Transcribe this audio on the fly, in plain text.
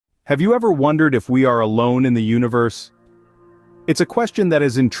Have you ever wondered if we are alone in the universe? It's a question that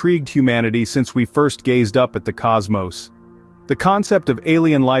has intrigued humanity since we first gazed up at the cosmos. The concept of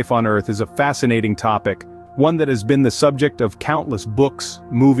alien life on Earth is a fascinating topic, one that has been the subject of countless books,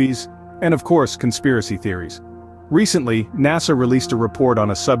 movies, and of course conspiracy theories. Recently, NASA released a report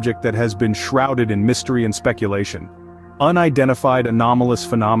on a subject that has been shrouded in mystery and speculation. Unidentified anomalous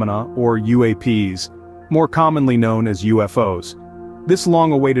phenomena, or UAPs, more commonly known as UFOs. This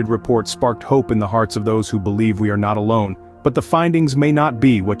long-awaited report sparked hope in the hearts of those who believe we are not alone, but the findings may not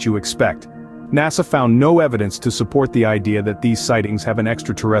be what you expect. NASA found no evidence to support the idea that these sightings have an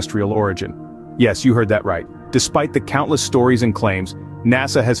extraterrestrial origin. Yes, you heard that right. Despite the countless stories and claims,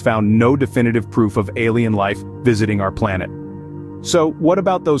 NASA has found no definitive proof of alien life visiting our planet. So, what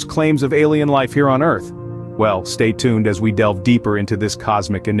about those claims of alien life here on Earth? Well, stay tuned as we delve deeper into this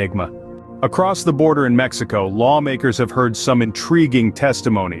cosmic enigma. Across the border in Mexico, lawmakers have heard some intriguing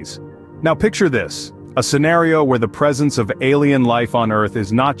testimonies. Now picture this, a scenario where the presence of alien life on Earth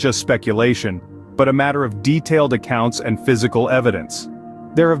is not just speculation, but a matter of detailed accounts and physical evidence.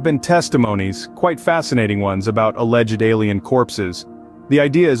 There have been testimonies, quite fascinating ones, about alleged alien corpses. The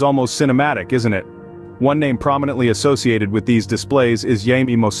idea is almost cinematic, isn't it? One name prominently associated with these displays is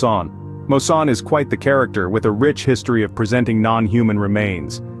Jaime Maussan. Maussan is quite the character with a rich history of presenting non-human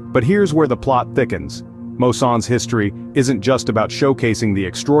remains. But here's where the plot thickens. Maussan's history isn't just about showcasing the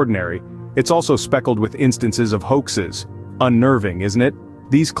extraordinary, it's also speckled with instances of hoaxes. Unnerving, isn't it?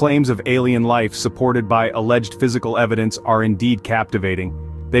 These claims of alien life supported by alleged physical evidence are indeed captivating.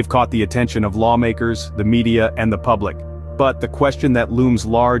 They've caught the attention of lawmakers, the media, and the public. But the question that looms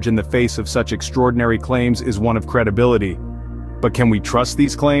large in the face of such extraordinary claims is one of credibility. But can we trust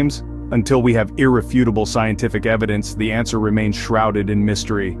these claims? Until we have irrefutable scientific evidence, the answer remains shrouded in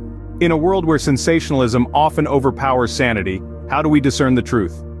mystery. In a world where sensationalism often overpowers sanity, how do we discern the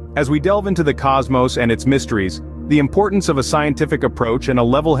truth? As we delve into the cosmos and its mysteries, the importance of a scientific approach and a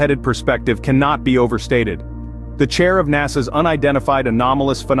level-headed perspective cannot be overstated. The chair of NASA's Unidentified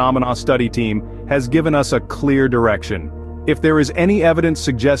Anomalous Phenomena Study Team has given us a clear direction. If there is any evidence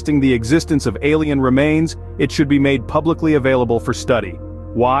suggesting the existence of alien remains, it should be made publicly available for study.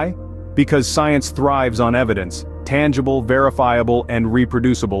 Why? Because science thrives on evidence, tangible, verifiable, and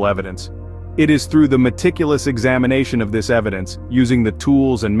reproducible evidence. It is through the meticulous examination of this evidence, using the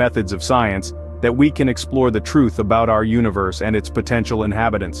tools and methods of science, that we can explore the truth about our universe and its potential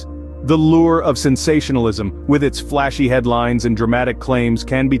inhabitants. The lure of sensationalism, with its flashy headlines and dramatic claims,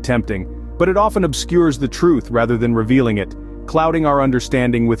 can be tempting, but it often obscures the truth rather than revealing it, clouding our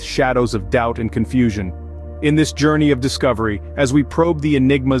understanding with shadows of doubt and confusion. In this journey of discovery, as we probe the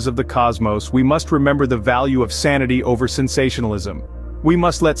enigmas of the cosmos, we must remember the value of sanity over sensationalism. We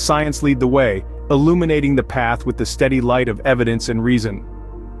must let science lead the way, illuminating the path with the steady light of evidence and reason.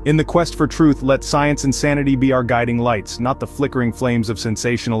 In the quest for truth, let science and sanity be our guiding lights, not the flickering flames of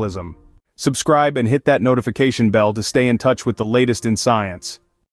sensationalism. Subscribe and hit that notification bell to stay in touch with the latest in science.